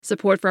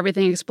Support for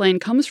Everything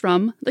Explained comes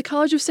from the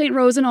College of St.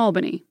 Rose in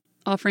Albany,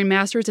 offering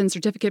master's and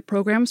certificate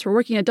programs for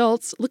working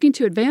adults looking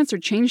to advance or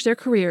change their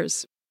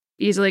careers.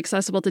 Easily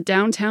accessible to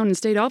downtown and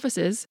state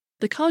offices,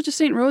 the College of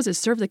St. Rose has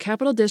served the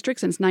Capital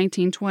District since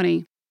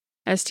 1920.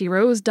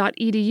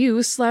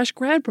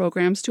 strose.edu/grad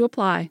programs to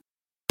apply.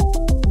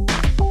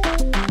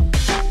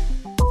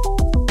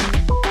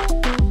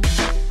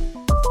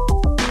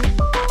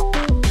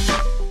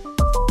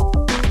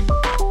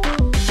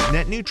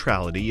 Net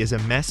neutrality is a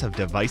mess of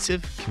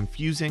divisive,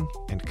 confusing,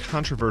 and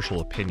controversial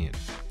opinion,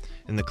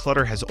 and the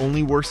clutter has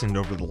only worsened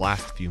over the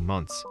last few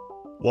months.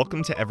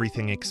 Welcome to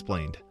Everything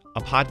Explained,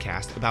 a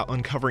podcast about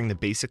uncovering the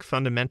basic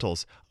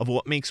fundamentals of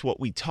what makes what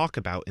we talk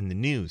about in the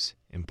news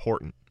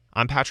important.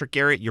 I'm Patrick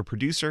Garrett, your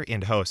producer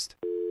and host.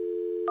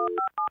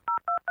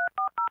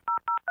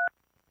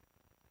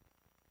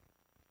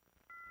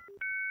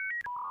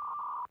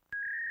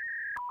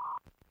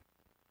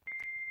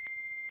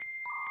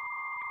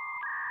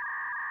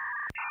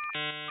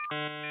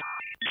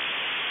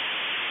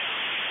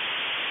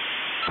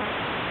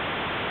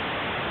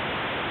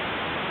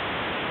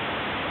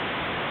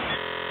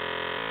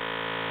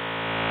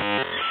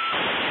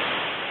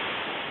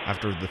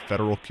 After the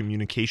Federal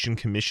Communication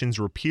Commission's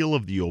repeal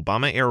of the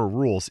Obama-era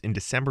rules in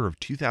December of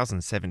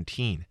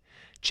 2017,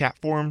 chat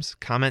forums,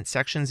 comment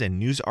sections, and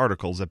news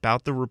articles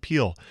about the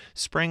repeal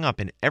sprang up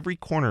in every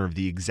corner of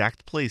the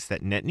exact place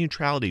that net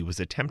neutrality was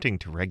attempting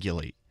to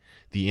regulate,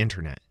 the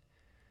internet.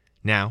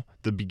 Now,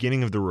 the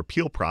beginning of the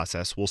repeal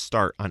process will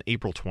start on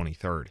April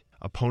 23rd.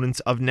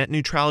 Opponents of net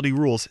neutrality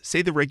rules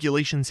say the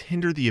regulations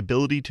hinder the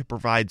ability to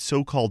provide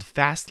so-called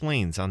fast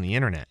lanes on the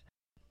internet.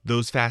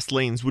 Those fast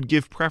lanes would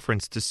give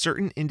preference to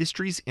certain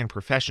industries and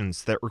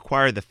professions that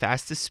require the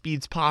fastest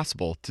speeds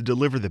possible to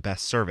deliver the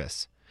best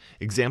service.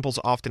 Examples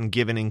often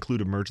given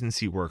include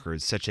emergency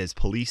workers such as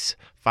police,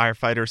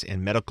 firefighters,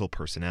 and medical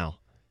personnel.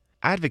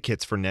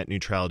 Advocates for net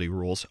neutrality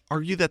rules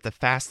argue that the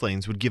fast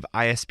lanes would give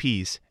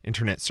ISPs,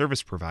 internet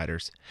service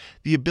providers,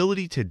 the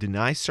ability to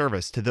deny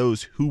service to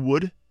those who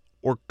would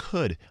or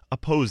could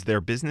oppose their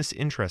business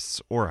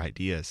interests or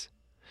ideas.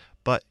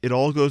 But it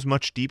all goes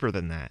much deeper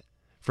than that.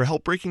 For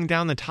help breaking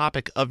down the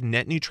topic of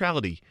net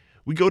neutrality,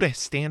 we go to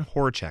Stan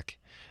Horacek,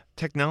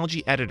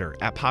 technology editor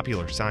at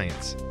Popular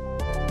Science.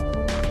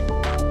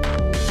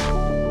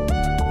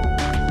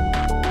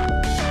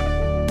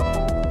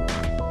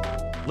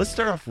 Let's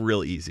start off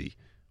real easy.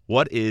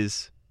 What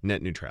is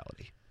net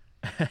neutrality?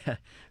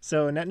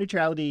 So net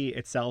neutrality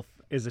itself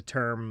is a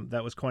term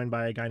that was coined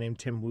by a guy named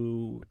Tim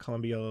Wu,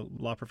 Columbia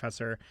law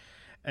professor.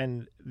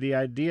 And the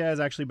idea has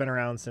actually been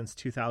around since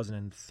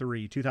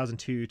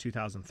 2002,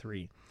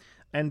 2003.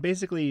 And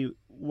basically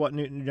what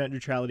net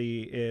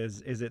neutrality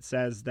is it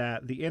says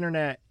that the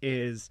internet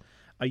is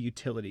a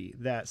utility,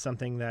 that's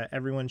something that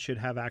everyone should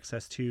have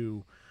access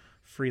to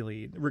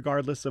freely,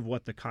 regardless of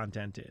what the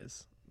content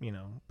is. You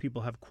know,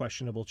 people have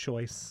questionable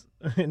choice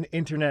in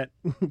internet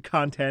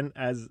content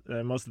as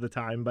most of the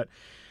time, but,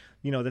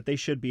 you know, that they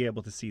should be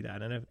able to see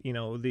that. And, if, you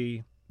know,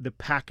 the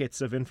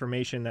packets of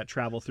information that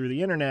travel through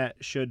the internet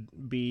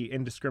should be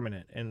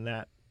indiscriminate, and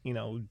that, you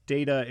know,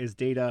 data is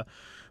data,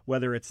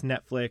 whether it's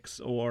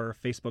Netflix or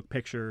Facebook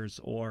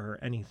pictures or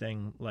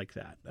anything like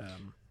that.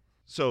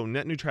 So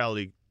net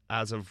neutrality,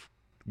 as of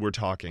we're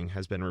talking,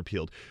 has been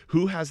repealed.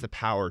 Who has the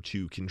power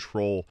to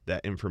control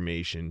that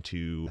information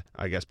to,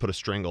 I guess, put a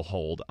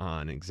stranglehold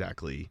on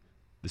exactly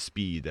the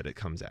speed that it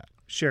comes at?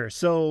 Sure.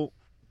 So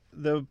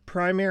the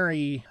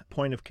primary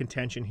point of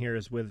contention here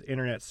is with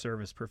internet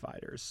service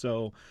providers.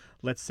 So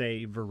let's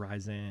say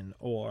Verizon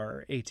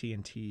or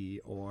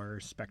AT&T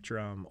or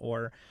Spectrum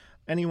or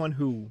anyone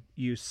who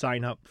you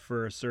sign up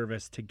for a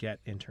service to get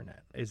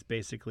internet is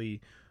basically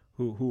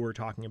who we're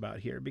talking about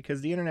here, because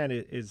the internet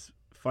is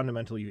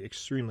fundamentally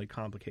extremely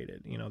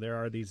complicated. You know, there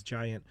are these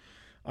giant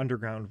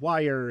underground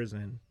wires,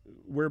 and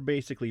we're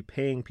basically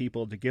paying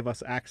people to give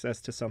us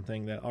access to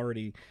something that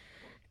already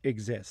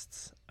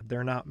exists.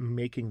 They're not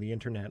making the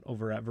internet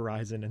over at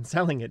Verizon and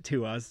selling it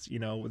to us. You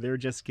know, they're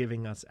just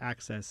giving us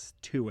access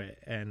to it,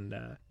 and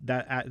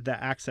that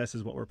access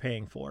is what we're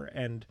paying for.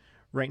 And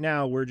right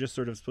now we're just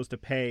sort of supposed to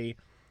pay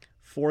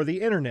for the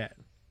internet,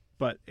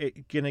 but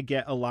it's going to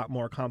get a lot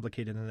more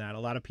complicated than that. A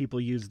lot of people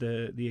use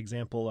the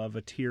example of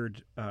a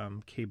tiered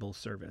cable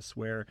service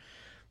where,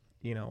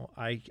 you know,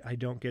 I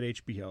don't get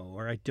HBO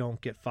or I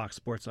don't get Fox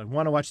Sports. I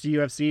want to watch the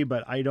UFC,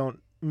 but I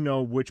don't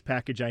know which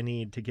package I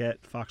need to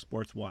get Fox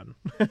Sports 1.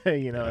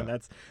 You know, Yeah.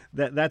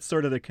 and that's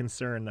sort of the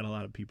concern that a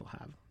lot of people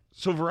have.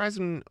 So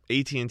Verizon,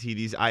 AT&T,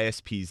 these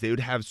ISPs, they would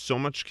have so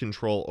much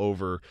control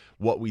over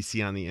what we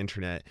see on the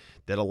internet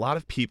that a lot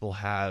of people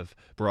have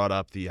brought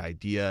up the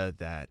idea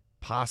that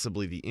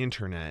possibly the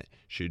internet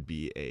should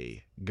be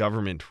a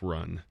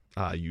government-run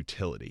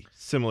utility,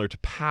 similar to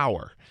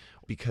power,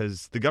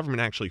 because the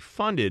government actually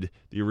funded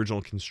the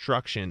original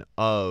construction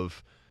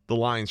of the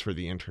lines for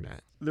the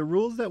internet. The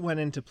rules that went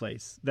into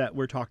place that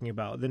we're talking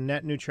about, the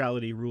net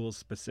neutrality rules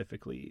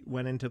specifically,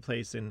 went into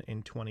place in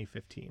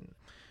 2015.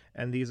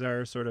 And these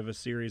are sort of a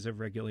series of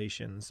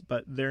regulations,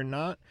 but they're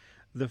not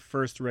the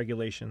first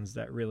regulations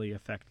that really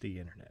affect the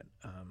internet.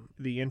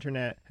 the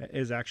internet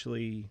is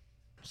actually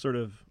sort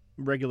of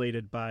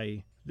regulated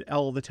by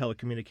all the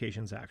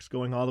Telecommunications Acts,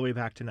 going all the way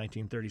back to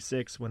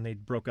 1936 when they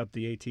broke up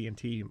the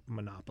AT&T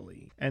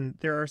monopoly. And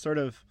there are sort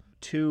of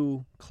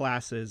two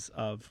classes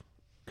of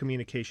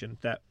communication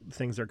that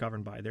things are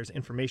governed by. There's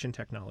information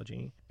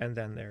technology, and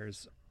then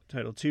there's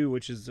Title II,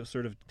 which is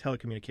sort of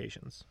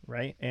telecommunications,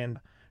 right? And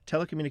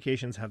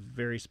telecommunications have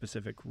very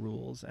specific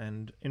rules,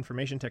 and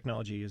information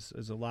technology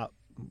is a lot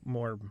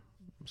more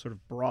sort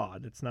of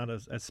broad. It's not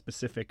as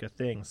specific a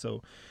thing.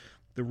 So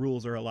the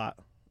rules are a lot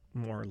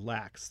more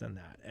lax than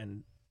that.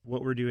 And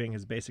what we're doing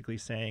is basically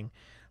saying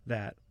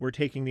that we're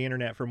taking the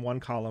internet from one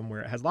column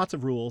where it has lots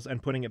of rules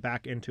and putting it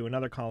back into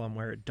another column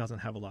where it doesn't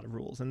have a lot of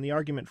rules. And the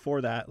argument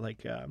for that, like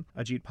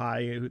Ajit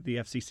Pai, the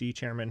FCC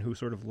chairman who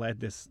sort of led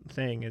this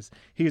thing, is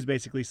he was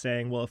basically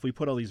saying, well, if we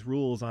put all these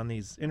rules on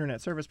these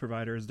internet service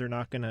providers, they're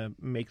not going to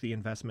make the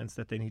investments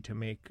that they need to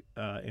make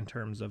in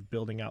terms of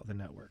building out the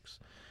networks.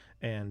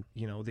 And,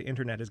 the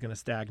internet is going to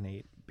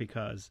stagnate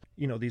because,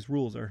 these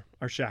rules are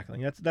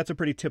shackling. That's a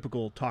pretty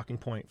typical talking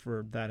point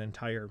for that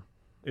entire,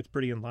 it's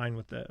pretty in line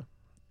with the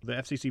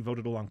FCC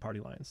voted along party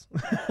lines,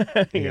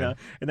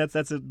 and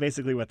that's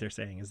basically what they're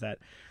saying, is that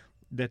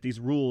these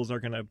rules are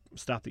going to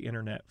stop the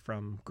internet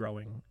from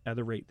growing at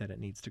the rate that it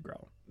needs to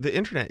grow. The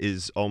internet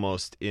is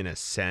almost, in a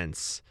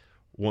sense,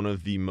 one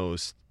of the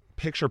most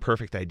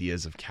picture-perfect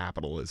ideas of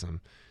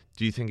capitalism.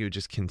 Do you think it would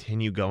just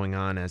continue going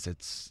on as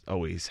it's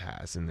always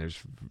has, and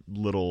there's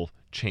little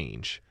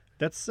change?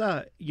 That's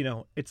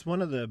it's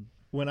one of the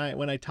when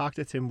I talked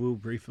to Tim Wu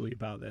briefly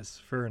about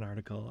this for an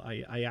article,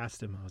 I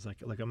asked him, I was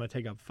like, I'm going to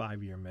take up 5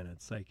 of your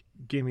minutes. Like,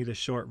 give me the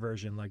short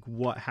version. Like,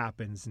 what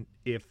happens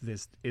if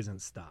this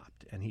isn't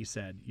stopped? And he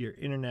said, your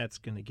internet's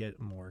going to get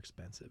more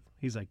expensive.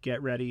 He's like,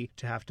 get ready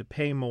to have to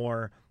pay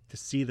more to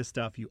see the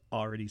stuff you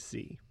already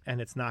see.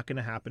 And it's not going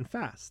to happen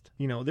fast.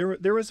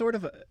 There was sort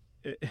of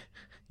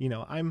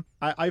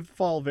I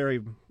fall very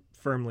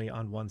firmly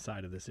on one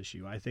side of this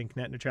issue. I think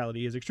net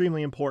neutrality is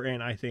extremely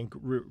important. I think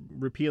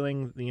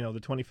repealing, the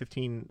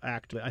 2015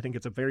 Act, I think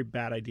it's a very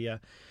bad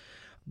idea.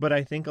 But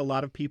I think a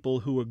lot of people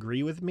who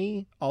agree with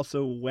me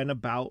also went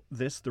about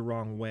this the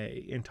wrong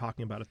way in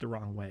talking about it the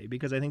wrong way,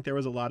 because I think there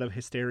was a lot of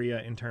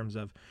hysteria in terms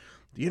of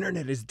the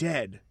internet is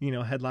dead,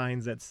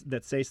 headlines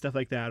that say stuff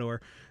like that, or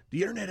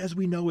the internet as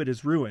we know it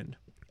is ruined.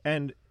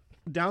 And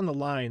down the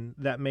line,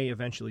 that may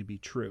eventually be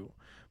true.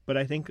 But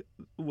I think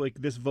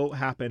this vote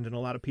happened and a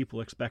lot of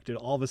people expected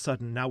all of a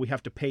sudden now we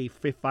have to pay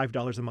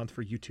 $5 a month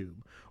for YouTube,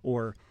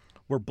 or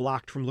we're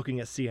blocked from looking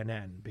at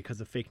CNN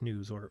because of fake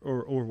news or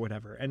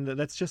whatever. And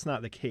that's just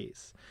not the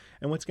case.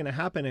 And what's going to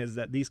happen is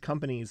that these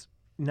companies,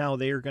 now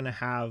they are going to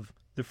have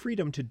the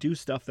freedom to do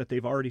stuff that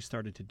they've already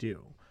started to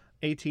do.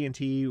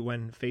 AT&T,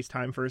 when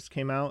FaceTime first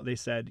came out, they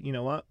said, you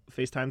know what,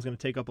 FaceTime's going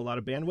to take up a lot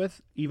of bandwidth.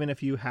 Even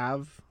if you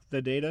have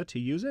the data to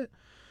use it,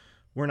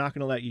 we're not going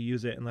to let you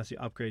use it unless you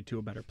upgrade to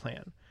a better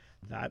plan.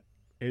 That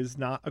is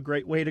not a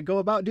great way to go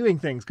about doing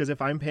things, because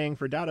if I'm paying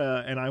for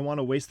data and I want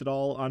to waste it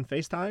all on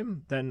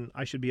FaceTime, then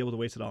I should be able to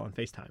waste it all on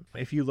FaceTime.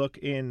 If you look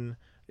in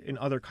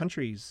other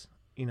countries,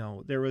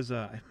 there was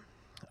I'm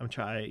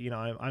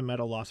at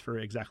a loss for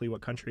exactly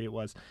what country it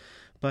was,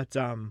 but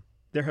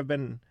there have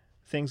been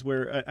things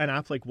where an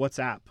app like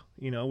WhatsApp,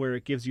 where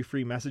it gives you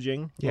free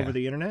messaging over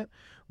the internet,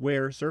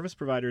 where service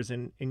providers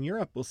in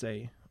Europe will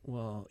say,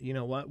 well, you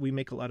know what, we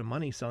make a lot of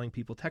money selling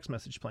people text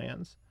message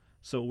plans,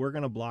 so we're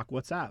going to block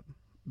WhatsApp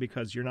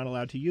because you're not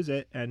allowed to use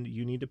it and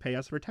you need to pay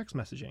us for text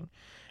messaging.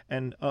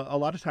 And a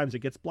lot of times it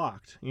gets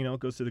blocked, it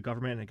goes to the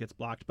government and it gets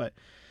blocked. But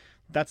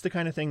that's the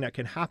kind of thing that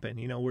can happen,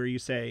 where you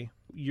say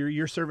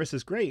your service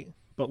is great,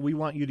 but we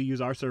want you to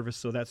use our service,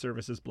 so that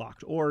service is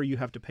blocked, or you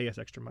have to pay us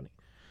extra money.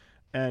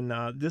 And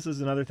this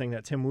is another thing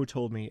that Tim Wu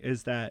told me,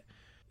 is that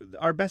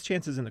our best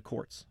chance is in the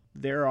courts.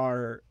 There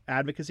are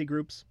advocacy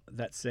groups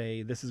that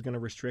say this is going to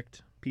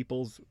restrict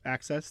people's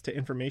access to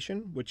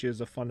information, which is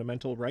a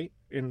fundamental right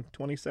in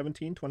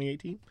 2017,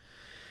 2018.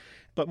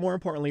 But more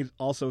importantly,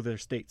 also their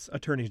states'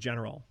 attorneys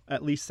general,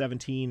 at least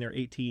 17 or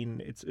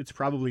 18. It's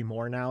probably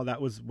more now.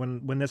 That was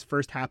when this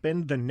first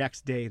happened. The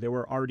next day, there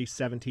were already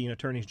 17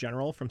 attorneys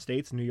general from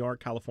states, New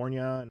York,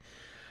 California,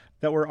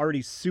 that were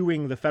already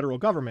suing the federal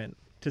government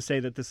to say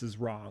that this is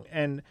wrong.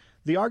 And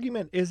the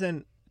argument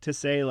isn't to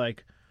say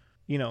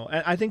and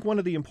I think one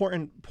of the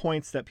important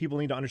points that people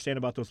need to understand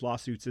about those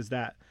lawsuits is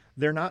that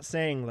they're not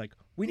saying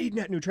we need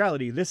net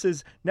neutrality.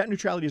 Net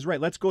neutrality is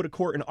right. Let's go to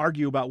court and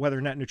argue about whether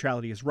net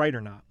neutrality is right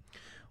or not.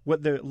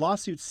 What the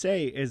lawsuits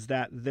say is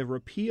that the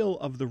repeal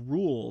of the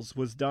rules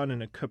was done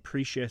in a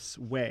capricious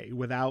way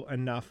without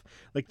enough,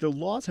 the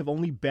laws have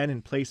only been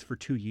in place for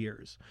 2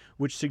 years,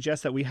 which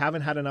suggests that we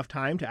haven't had enough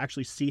time to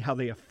actually see how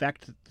they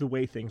affect the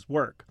way things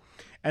work.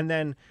 And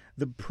then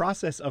the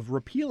process of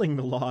repealing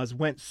the laws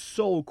went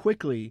so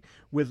quickly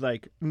with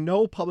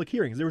no public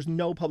hearings. There was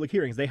no public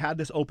hearings. They had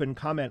this open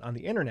comment on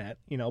the internet,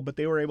 but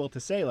they were able to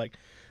say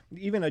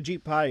even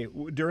Ajit Pai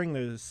during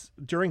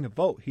the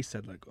vote, he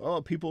said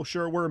oh, people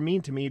sure were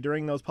mean to me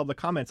during those public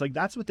comments.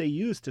 That's what they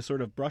used to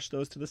sort of brush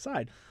those to the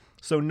side.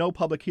 So no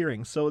public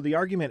hearings. So the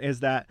argument is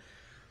that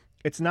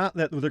it's not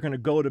that they're going to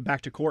go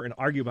back to court and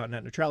argue about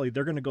net neutrality.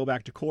 They're going to go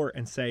back to court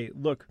and say,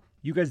 look,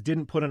 you guys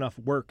didn't put enough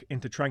work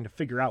into trying to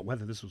figure out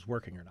whether this was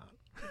working or not.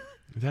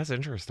 That's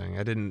interesting.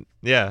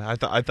 I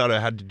thought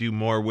it had to do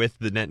more with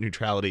the net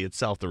neutrality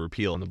itself, the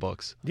repeal in the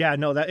books. Yeah,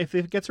 no, that if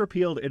it gets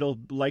repealed, it'll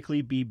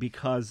likely be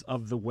because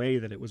of the way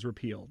that it was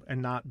repealed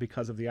and not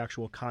because of the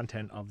actual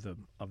content of the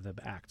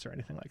acts or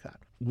anything like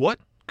that. What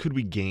could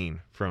we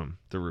gain from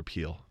the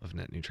repeal of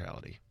net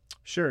neutrality?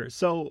 Sure.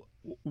 So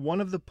one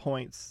of the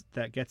points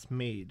that gets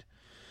made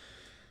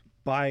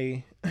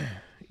by,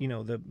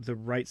 the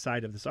right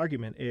side of this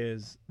argument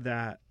is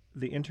that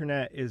the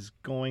internet is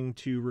going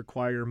to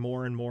require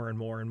more and more and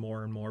more and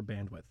more and more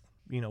bandwidth.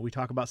 We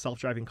talk about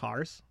self-driving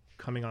cars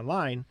coming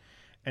online,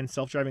 and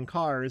self-driving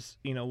cars,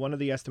 one of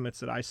the estimates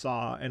that I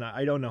saw, and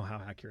I don't know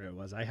how accurate it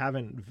was, I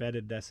haven't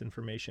vetted this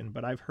information,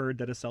 but I've heard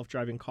that a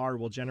self-driving car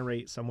will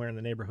generate somewhere in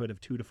the neighborhood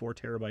of 2 to 4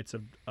 terabytes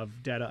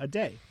of data a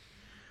day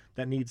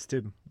that needs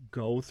to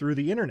go through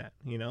the internet.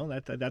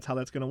 That's how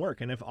that's going to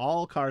work. And if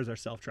all cars are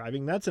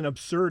self-driving, that's an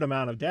absurd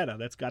amount of data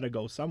that's got to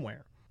go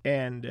somewhere.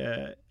 And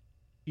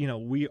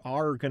we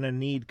are going to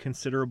need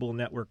considerable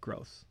network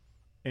growth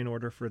in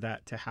order for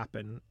that to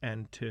happen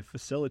and to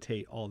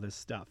facilitate all this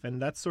stuff. And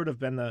that's sort of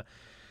been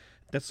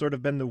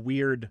the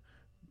weird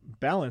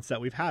balance that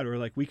we've had, where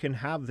like we can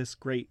have this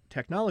great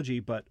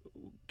technology, but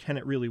can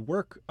it really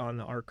work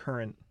on our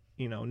current,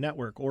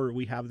 network? Or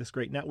we have this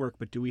great network,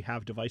 but do we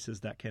have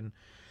devices that can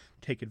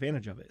take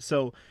advantage of it?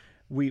 So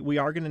we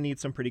are going to need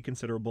some pretty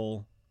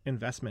considerable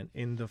investment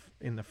in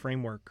the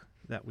framework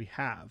that we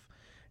have.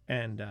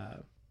 And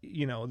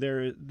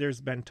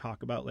there's been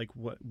talk about like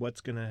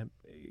what's going to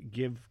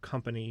give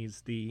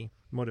companies the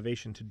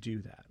motivation to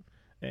do that.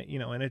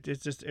 And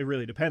it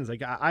really depends.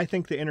 Like I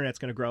think the internet's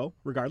going to grow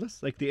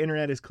regardless. Like the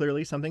internet is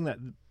clearly something that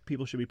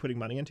people should be putting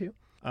money into.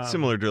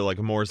 Similar to like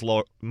a Moore's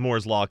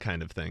law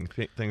kind of thing.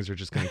 Things are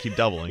just going to keep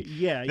doubling.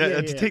 Yeah.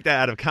 To take that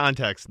out of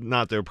context,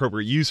 not the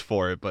appropriate use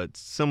for it, but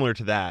similar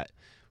to that.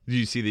 Do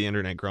you see the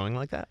internet growing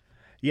like that?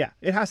 Yeah,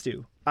 it has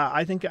to.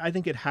 I think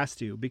it has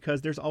to,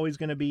 because there's always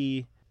going to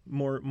be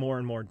more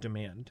and more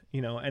demand,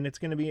 and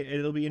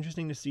it'll be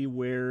interesting to see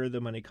where the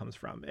money comes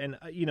from. And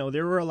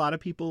there were a lot of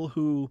people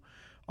who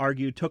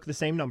took the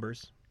same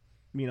numbers,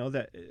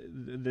 that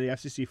the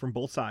FCC from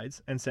both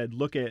sides, and said,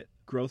 look, at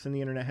growth in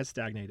the internet has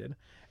stagnated.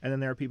 And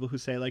then there are people who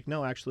say like,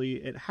 no, actually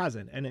it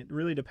hasn't. And it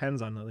really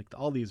depends on like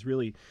all these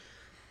really,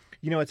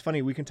 it's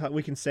funny, we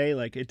can say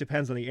like it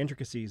depends on the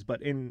intricacies,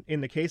 but in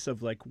the case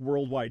of like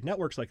worldwide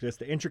networks like this,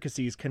 the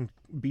intricacies can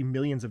be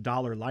millions of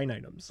dollar line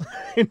items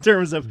in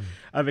terms of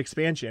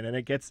expansion, and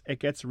it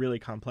gets really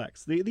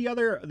complex. The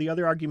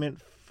other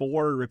argument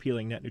for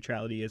repealing net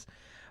neutrality is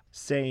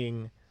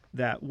saying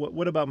that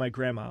what about my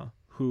grandma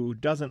who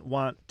doesn't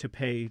want to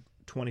pay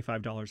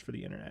 $25 for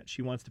the internet?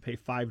 She wants to pay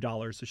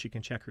 $5 so she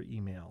can check her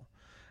email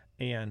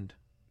and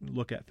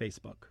look at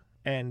Facebook.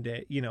 And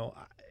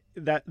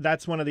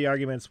that's one of the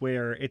arguments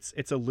where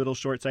it's a little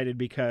short-sighted,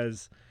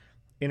 because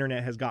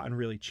internet has gotten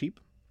really cheap.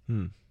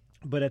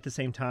 But at the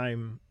same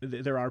time,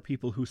 there are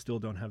people who still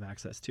don't have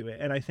access to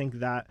it. And I think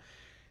that,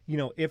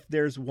 if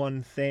there's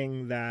one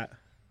thing that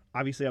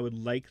obviously I would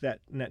like that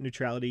net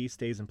neutrality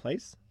stays in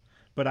place,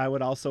 but I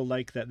would also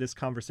like that this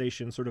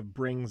conversation sort of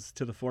brings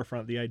to the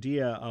forefront the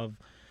idea of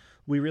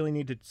we really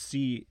need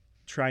to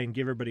try and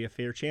give everybody a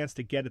fair chance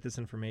to get at this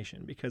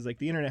information, because like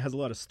the internet has a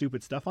lot of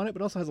stupid stuff on it,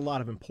 but also has a lot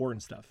of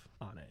important stuff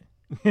on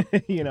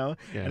it, Yeah.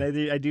 And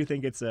I do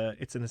think it's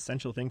an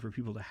essential thing for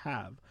people to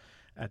have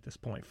at this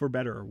point, for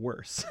better or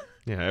worse.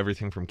 Yeah.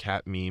 Everything from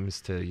cat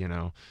memes to,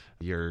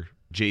 your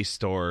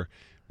JSTOR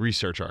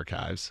research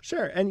archives.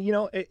 Sure. And,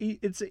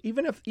 it's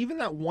even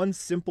that one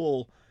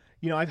simple,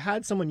 I've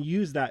had someone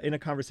use that in a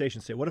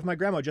conversation, say, what if my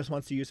grandma just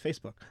wants to use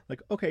Facebook?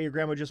 Like, okay, your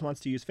grandma just wants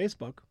to use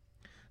Facebook.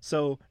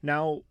 So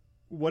now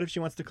what if she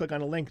wants to click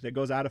on a link that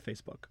goes out of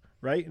Facebook,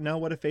 right? Now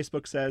what if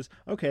Facebook says,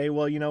 okay,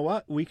 well, you know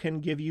what? We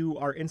can give you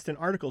our instant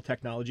article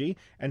technology,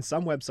 and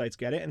some websites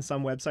get it and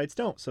some websites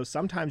don't. So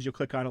sometimes you'll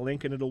click on a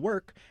link and it'll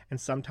work,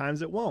 and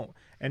sometimes it won't.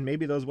 And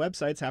maybe those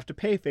websites have to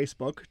pay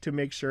Facebook to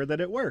make sure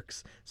that it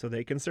works, so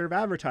they can serve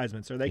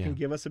advertisements, or they can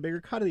give us a bigger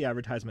cut of the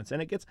advertisements.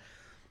 And it gets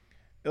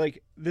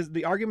like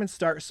the arguments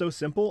start so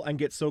simple and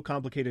get so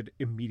complicated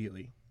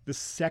immediately. The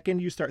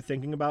second you start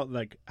thinking about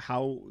like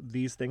how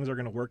these things are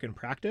going to work in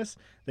practice,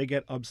 they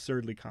get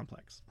absurdly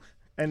complex.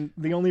 And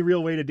the only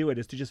real way to do it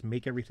is to just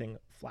make everything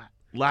flat.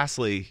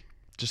 Lastly,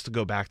 just to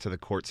go back to the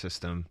court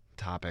system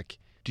topic,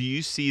 do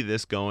you see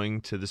this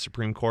going to the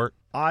Supreme Court?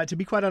 To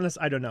be quite honest,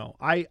 I don't know.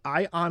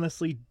 I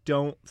honestly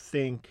don't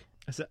think,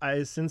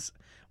 since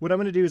what I'm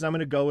going to do is I'm going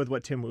to go with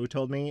what Tim Wu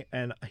told me.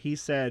 And he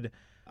said,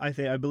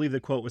 I believe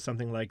the quote was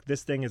something like,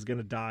 this thing is going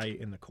to die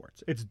in the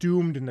courts. It's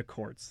doomed in the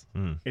courts,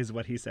 is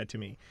what he said to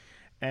me.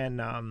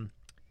 And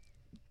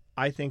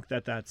I think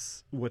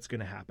that's what's going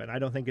to happen. I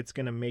don't think it's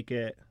going to make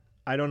it,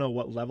 I don't know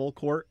what level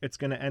court it's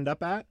going to end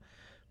up at,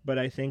 but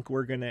I think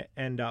we're going to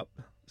end up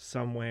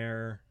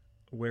somewhere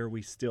where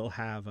we still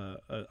have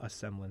a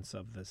semblance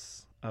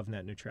of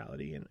net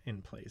neutrality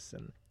in place.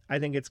 And I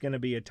think it's going to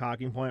be a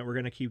talking point. We're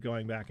going to keep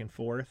going back and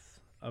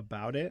forth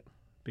about it,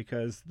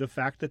 because the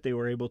fact that they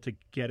were able to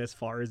get as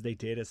far as they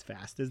did, as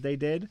fast as they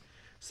did,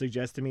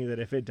 suggests to me that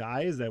if it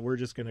dies, that we're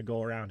just going to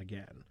go around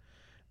again.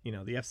 You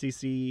know, the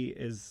FCC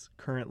is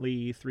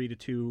currently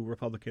 3-2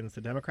 Republicans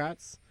to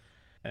Democrats.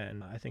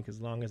 And I think as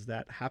long as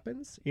that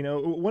happens, you know,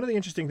 one of the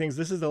interesting things,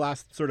 this is the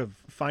last sort of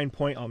fine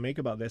point I'll make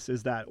about this,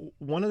 is that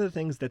one of the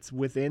things that's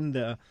within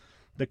the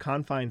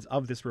confines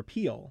of this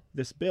repeal,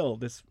 this bill,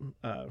 this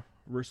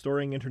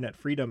Restoring Internet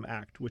Freedom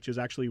Act, which is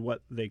actually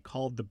what they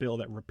called the bill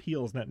that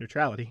repeals net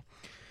neutrality,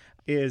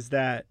 is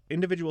that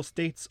individual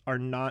states are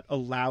not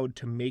allowed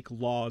to make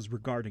laws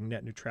regarding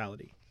net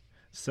neutrality.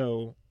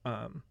 So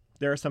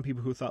there are some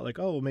people who thought like,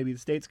 oh, maybe the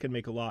states can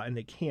make a law, and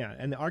they can't.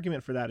 And the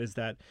argument for that is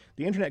that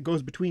the internet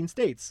goes between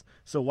states.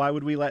 So why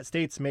would we let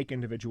states make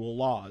individual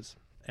laws?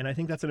 And I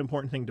think that's an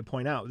important thing to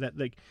point out, that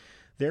like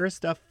there is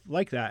stuff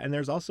like that. And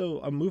there's also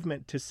a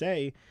movement to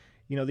say,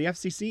 you know, the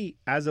FCC,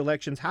 as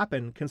elections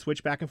happen, can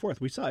switch back and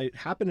forth. We saw it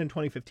happen in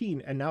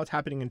 2015, and now it's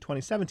happening in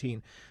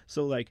 2017.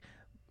 So like,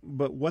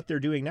 but what they're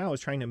doing now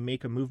is trying to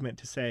make a movement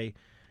to say,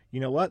 you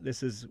know what,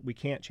 we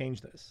can't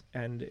change this.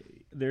 And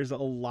there's a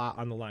lot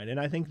on the line. And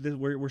I think that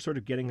we're sort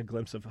of getting a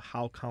glimpse of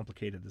how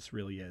complicated this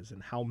really is,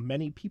 and how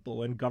many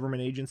people and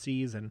government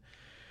agencies and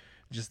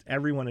just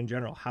everyone in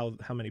general, how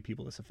many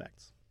people this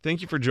affects.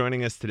 Thank you for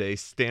joining us today.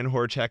 Stan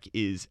Horacek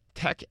is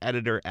tech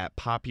editor at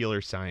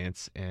Popular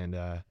Science,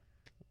 and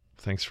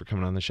thanks for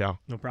coming on the show.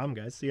 No problem,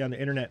 guys. See you on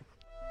the internet.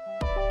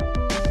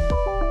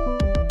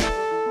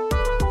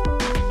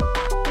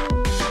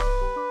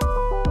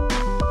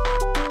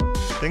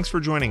 Thanks for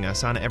joining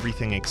us on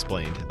Everything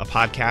Explained, a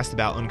podcast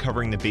about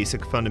uncovering the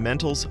basic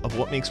fundamentals of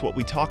what makes what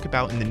we talk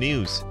about in the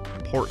news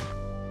important.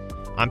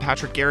 I'm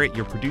Patrick Garrett,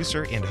 your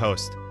producer and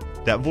host.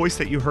 That voice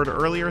that you heard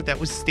earlier, that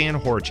was Stan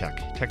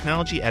Horacek,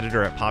 technology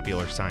editor at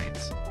Popular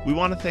Science. We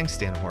want to thank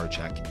Stan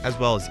Horacek, as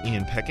well as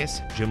Ian Peckus,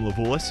 Jim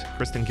Levulis,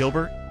 Kristen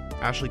Gilbert,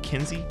 Ashley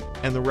Kinsey,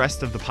 and the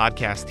rest of the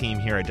podcast team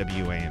here at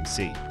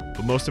WAMC.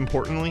 But most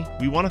importantly,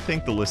 we want to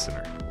thank the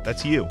listener.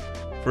 That's you,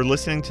 for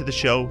listening to the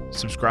show,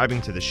 subscribing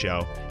to the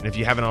show, and if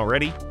you haven't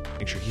already,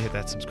 make sure you hit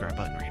that subscribe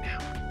button right now.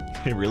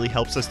 It really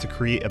helps us to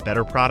create a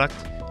better product,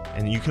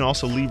 and you can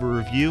also leave a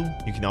review.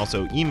 You can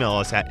also email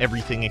us at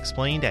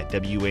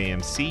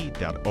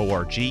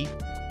everythingexplained@wamc.org.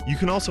 You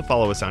can also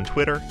follow us on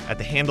Twitter at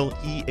the handle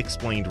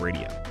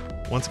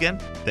eExplainedRadio. Once again,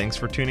 thanks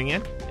for tuning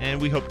in,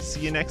 and we hope to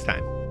see you next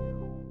time.